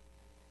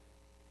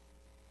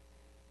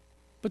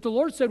 But the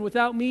Lord said,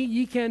 without me,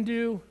 ye can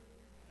do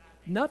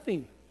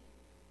nothing.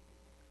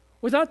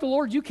 Without the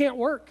Lord, you can't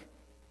work.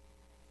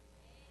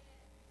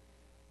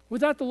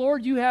 Without the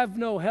Lord, you have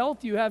no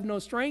health, you have no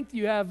strength,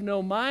 you have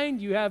no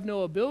mind, you have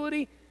no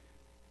ability.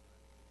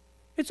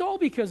 It's all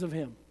because of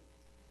Him.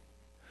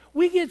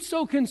 We get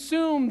so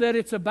consumed that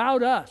it's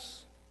about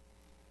us.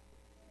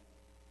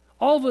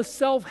 All the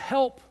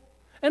self-help.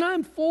 And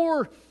I'm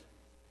for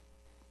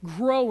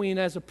growing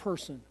as a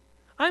person.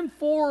 I'm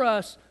for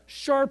us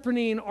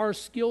sharpening our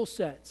skill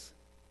sets.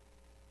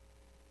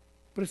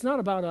 But it's not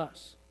about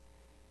us.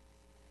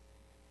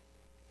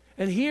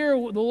 And here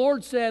the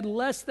Lord said,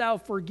 lest thou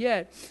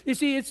forget. You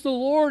see, it's the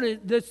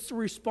Lord that's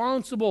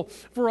responsible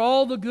for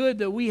all the good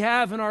that we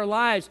have in our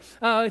lives.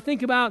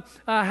 Think about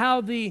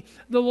how the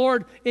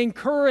Lord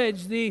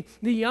encouraged the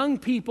young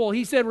people.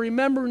 He said,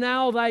 remember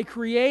now thy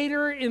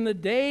Creator in the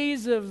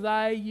days of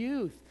thy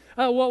youth.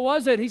 What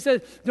was it? He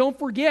said, don't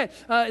forget,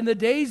 in the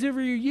days of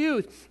your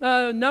youth,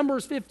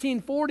 Numbers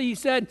 15:40, he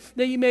said,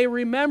 that you may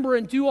remember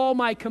and do all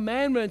my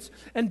commandments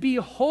and be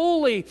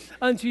holy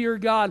unto your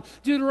God.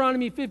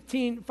 Deuteronomy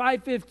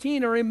 5:15,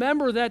 and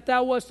remember that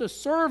thou wast a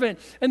servant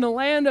in the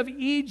land of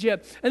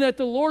Egypt, and that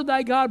the Lord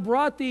thy God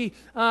brought thee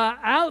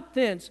out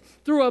thence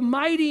through a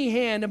mighty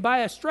hand and by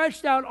a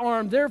stretched out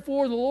arm.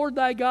 Therefore the Lord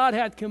thy God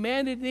hath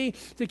commanded thee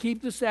to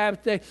keep the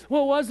Sabbath day.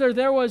 What was there?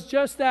 There was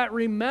just that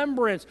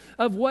remembrance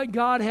of what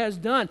God has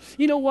done.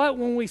 You know what?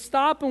 When we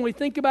stop and we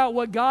think about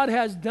what God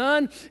has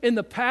done in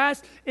the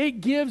past,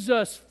 it gives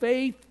us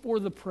faith for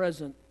the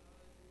present.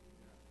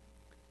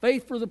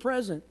 Faith for the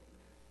present.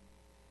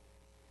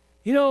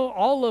 You know,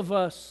 all of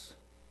us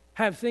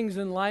have things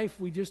in life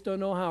we just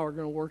don't know how are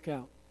going to work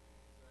out.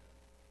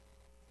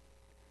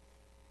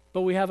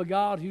 But we have a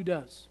God who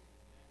does.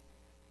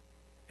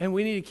 And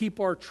we need to keep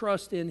our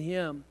trust in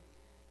Him.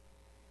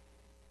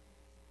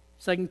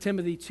 2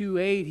 Timothy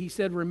 2:8, he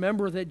said,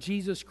 remember that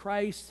Jesus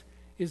Christ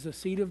is the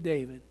seed of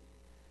David,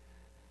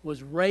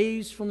 was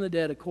raised from the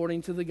dead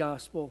according to the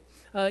gospel.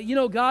 You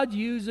know, God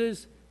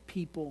uses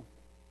people.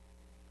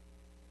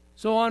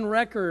 So on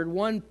record,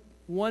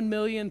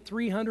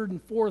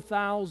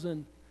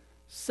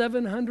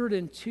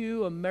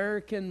 1,304,702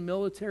 American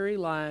military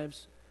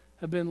lives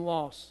have been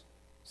lost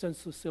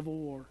since the Civil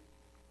War.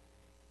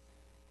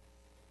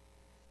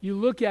 You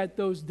look at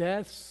those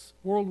deaths,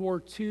 World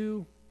War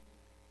II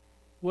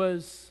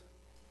was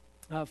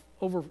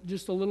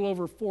just a little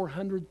over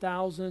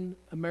 400,000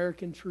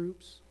 American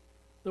troops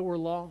that were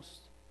lost.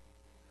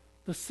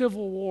 The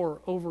Civil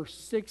War, over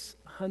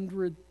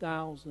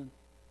 600,000.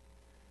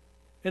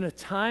 In a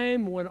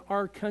time when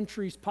our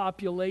country's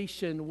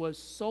population was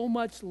so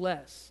much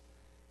less,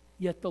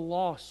 yet the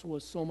loss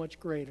was so much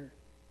greater.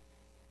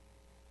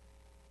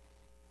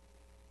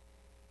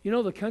 You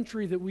know, the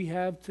country that we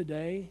have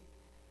today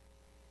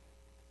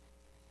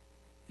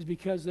is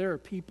because there are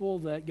people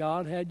that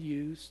God had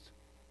used,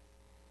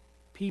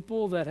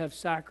 people that have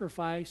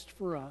sacrificed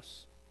for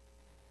us,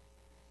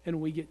 and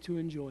we get to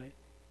enjoy it.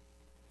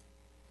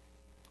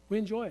 We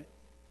enjoy it.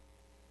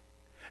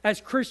 As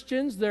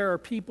Christians, there are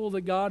people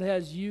that God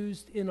has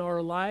used in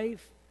our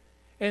life,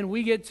 and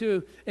we get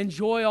to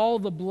enjoy all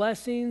the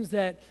blessings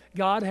that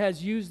God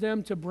has used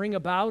them to bring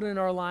about in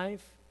our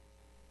life.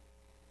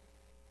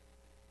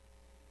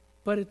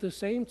 But at the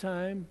same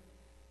time,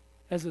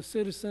 as a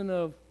citizen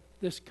of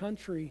this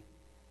country,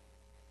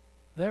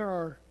 there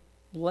are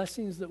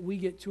blessings that we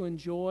get to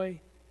enjoy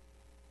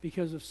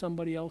because of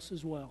somebody else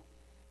as well.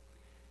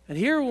 And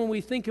here, when we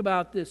think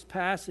about this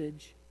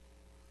passage,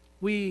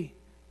 we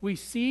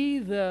see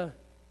the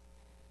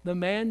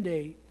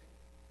mandate,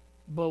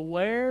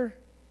 beware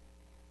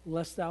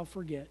lest thou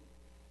forget.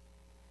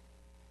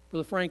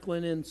 Brother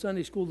Franklin in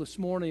Sunday school this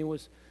morning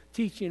was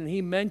teaching, and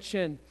he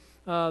mentioned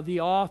the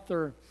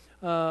author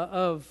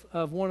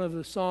of one of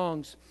the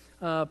songs,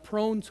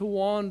 Prone to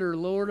Wander,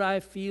 Lord, I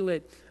Feel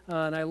It.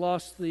 And I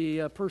lost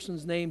the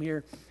person's name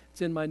here.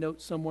 It's in my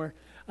notes somewhere.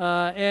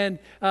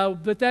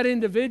 But that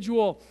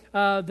individual,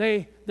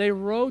 they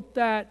wrote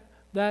that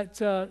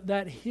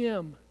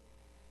hymn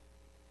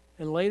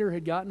and later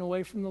had gotten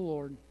away from the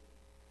Lord.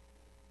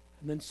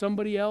 And then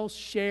somebody else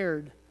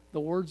shared the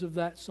words of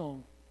that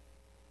song.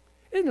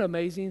 Isn't it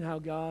amazing how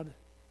God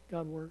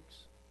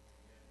works?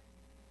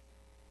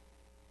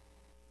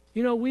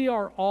 You know, we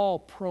are all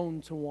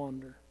prone to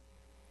wander.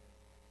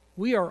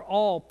 We are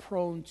all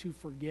prone to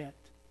forget.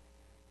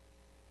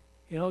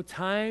 You know,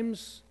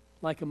 times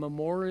like a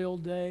Memorial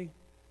Day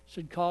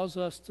should cause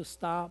us to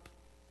stop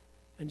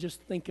and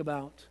just think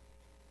about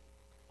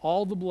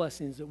all the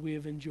blessings that we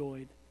have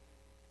enjoyed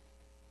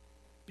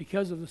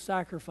because of the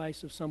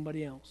sacrifice of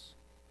somebody else.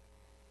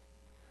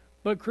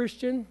 But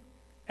Christian,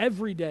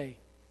 every day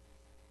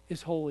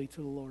is holy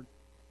to the Lord.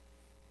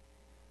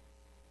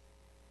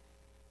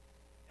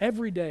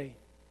 Every day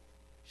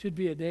should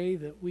be a day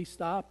that we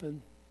stop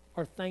and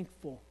are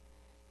thankful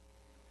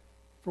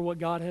for what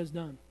God has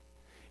done.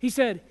 He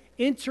said,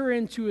 enter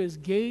into his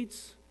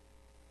gates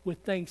with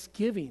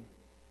thanksgiving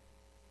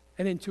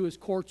and into his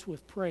courts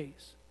with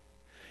praise.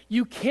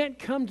 You can't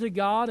come to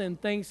God in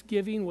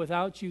thanksgiving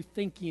without you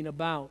thinking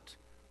about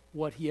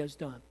what he has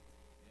done.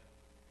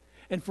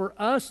 And for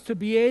us to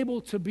be able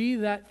to be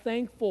that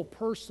thankful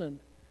person,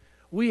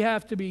 we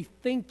have to be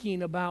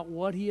thinking about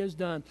what he has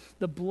done,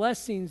 the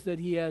blessings that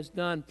he has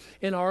done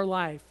in our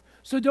life.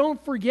 So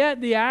don't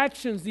forget the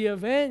actions, the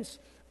events,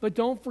 but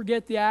don't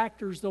forget the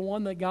actors, the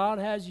one that God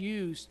has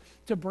used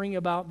to bring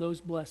about those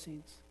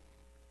blessings.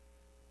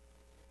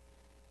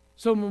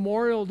 So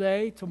Memorial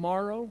Day,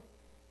 tomorrow,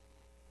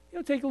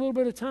 take a little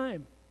bit of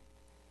time.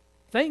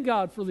 Thank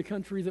God for the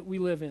country that we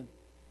live in.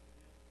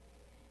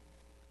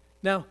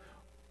 Now,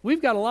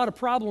 we've got a lot of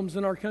problems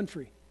in our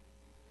country.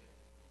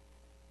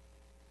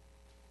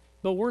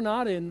 But we're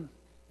not in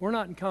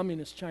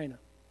communist China.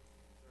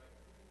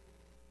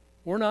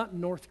 We're not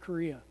in North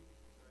Korea.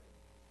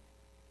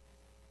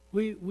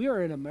 We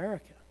are in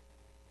America.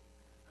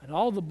 And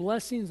all the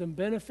blessings and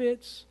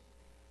benefits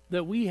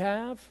that we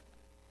have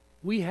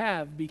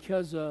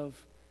because of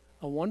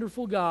a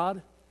wonderful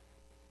God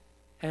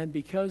and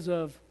because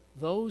of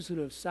those that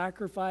have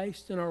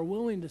sacrificed and are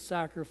willing to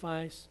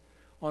sacrifice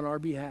on our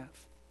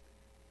behalf.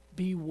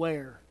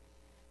 Beware.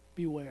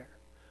 Beware.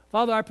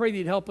 Father, I pray that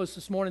you'd help us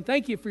this morning.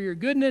 Thank you for your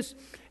goodness,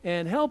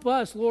 and help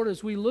us, Lord,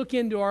 as we look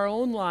into our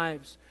own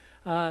lives.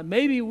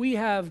 Maybe we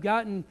have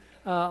gotten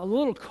a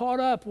little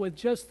caught up with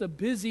just the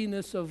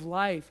busyness of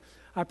life.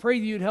 I pray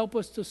that you'd help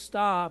us to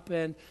stop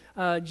and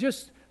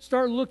just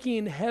start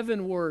looking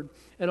heavenward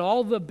at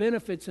all the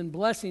benefits and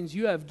blessings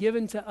you have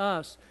given to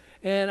us.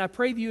 And I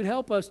pray that you'd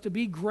help us to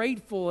be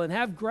grateful and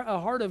have a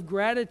heart of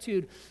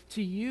gratitude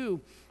to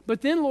you.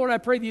 But then, Lord, I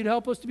pray that you'd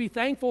help us to be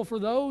thankful for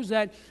those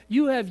that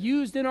you have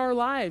used in our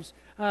lives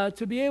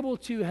to be able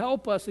to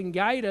help us and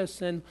guide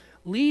us and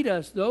lead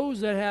us,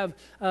 those that have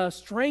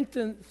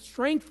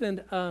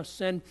strengthened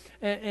us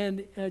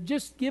and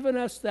just given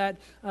us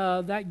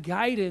that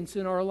guidance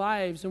in our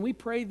lives. And we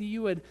pray that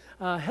you would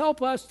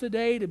help us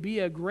today to be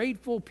a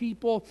grateful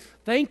people.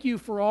 Thank you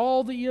for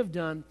all that you have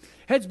done.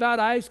 Heads bowed,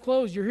 eyes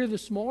closed. You're here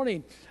this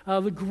morning.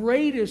 The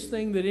greatest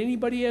thing that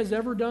anybody has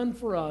ever done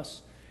for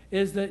us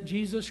is that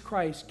Jesus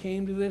Christ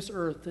came to this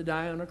earth to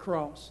die on a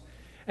cross.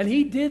 And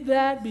he did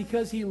that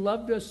because he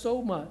loved us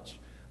so much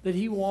that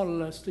he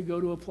wanted us to go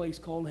to a place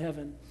called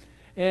heaven.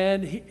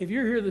 And if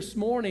you're here this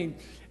morning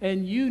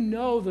and you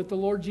know that the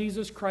Lord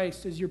Jesus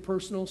Christ is your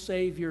personal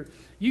Savior,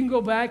 you can go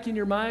back in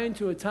your mind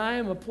to a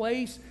time, a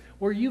place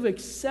where you've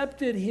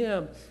accepted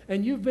him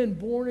and you've been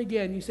born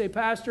again. You say,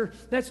 Pastor,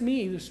 that's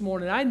me this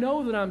morning. I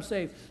know that I'm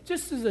saved.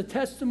 Just as a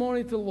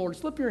testimony to the Lord,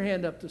 slip your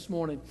hand up this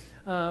morning.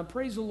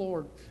 Praise the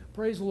Lord.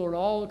 Praise the Lord.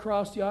 All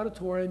across the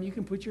auditorium, you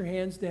can put your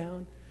hands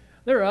down.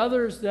 There are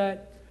others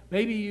that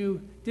maybe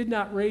you did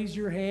not raise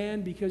your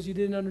hand because you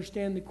didn't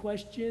understand the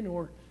question,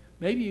 or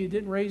maybe you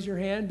didn't raise your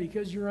hand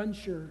because you're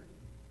unsure.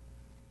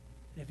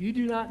 If you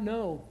do not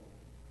know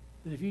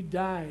that if you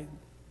died,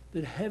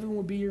 that heaven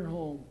will be your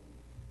home,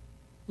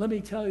 let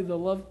me tell you, the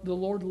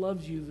Lord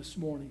loves you this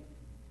morning.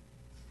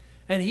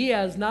 And he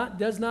does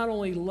not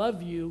only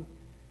love you,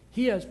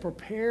 he has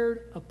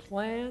prepared a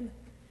plan.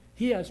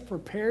 He has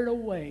prepared a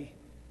way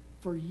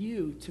for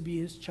you to be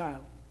his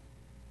child.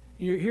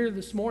 You're here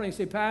this morning and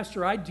say,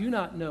 Pastor, I do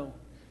not know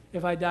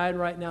if I died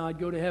right now I'd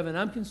go to heaven.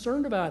 I'm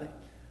concerned about it.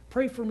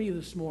 Pray for me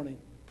this morning.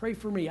 Pray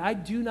for me. I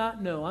do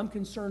not know. I'm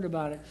concerned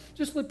about it.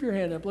 Just lift your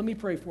hand up. Let me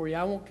pray for you.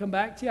 I won't come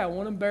back to you. I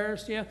won't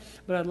embarrass you,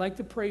 but I'd like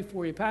to pray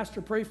for you.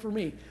 Pastor, pray for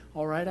me.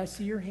 All right, I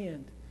see your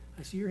hand.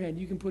 I see your hand.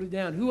 You can put it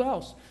down. Who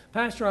else?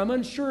 Pastor, I'm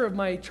unsure of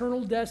my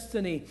eternal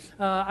destiny.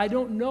 I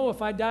don't know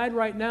if I died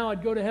right now,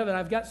 I'd go to heaven.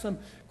 I've got some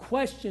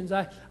questions.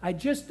 I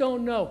just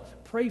don't know.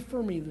 Pray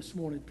for me this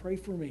morning. Pray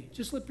for me.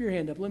 Just lift your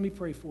hand up. Let me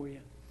pray for you.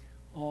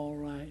 All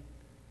right.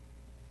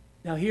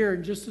 Now here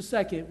in just a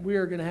second, we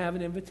are going to have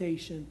an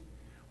invitation.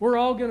 We're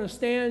all going to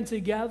stand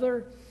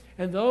together,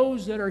 and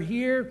those that are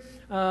here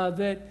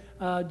that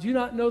do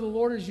not know the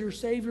Lord as your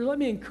Savior, let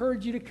me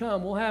encourage you to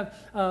come. We'll have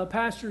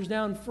pastors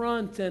down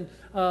front, and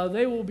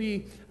they will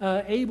be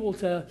able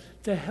to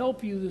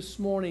help you this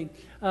morning.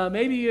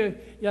 Maybe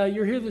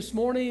you're here this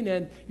morning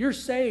and you're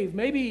saved.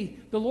 Maybe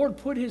the Lord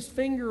put his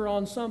finger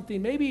on something.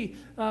 Maybe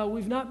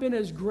we've not been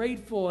as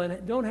grateful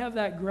and don't have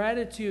that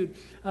gratitude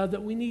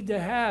that we need to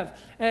have.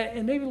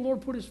 And maybe the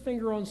Lord put his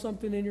finger on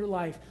something in your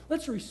life.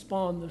 Let's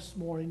respond this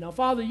morning. Now,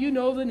 Father, you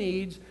know the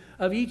needs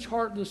of each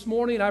heart this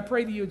morning. I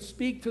pray that you would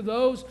speak to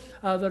those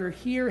that are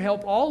here.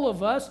 Help all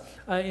of us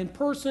in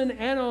person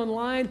and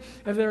online.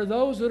 If there are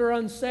those that are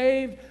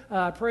unsaved,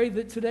 I pray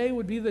that today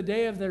would be the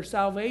day of their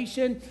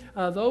salvation.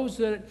 Those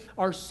that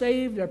are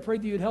saved, I pray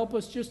that you'd help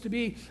us just to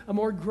be a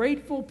more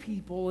grateful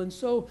people. And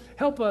so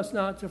help us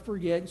not to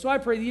forget. So I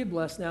pray that you'd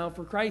bless now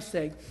for Christ's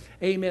sake.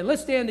 Amen.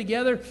 Let's stand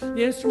together.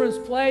 The instruments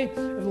play. If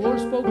the Lord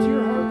spoke to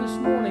your heart this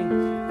morning,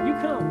 you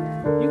come.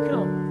 You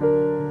come.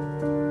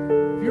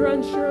 If you're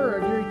unsure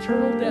of your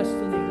eternal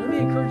destiny, let me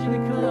encourage you to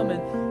come,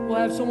 and we'll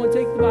have someone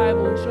take the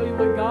Bible and show you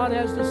what God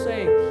has to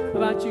say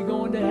about you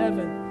going to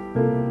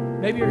heaven.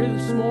 Maybe you're here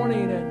this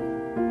morning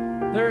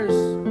and there's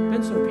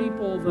been some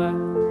people that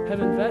have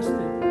invested,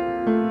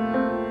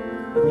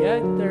 and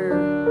yet there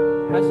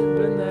hasn't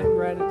been that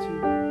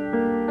gratitude.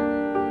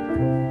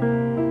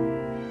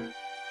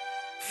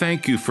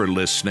 Thank you for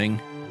listening.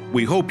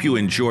 We hope you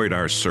enjoyed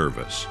our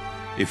service.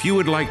 If you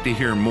would like to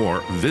hear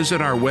more,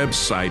 visit our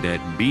website at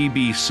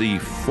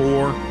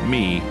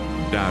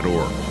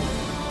bbc4me.org.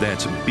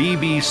 That's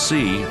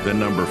bbc, the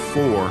number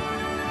 4,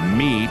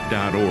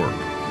 me.org.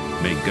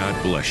 May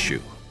God bless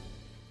you.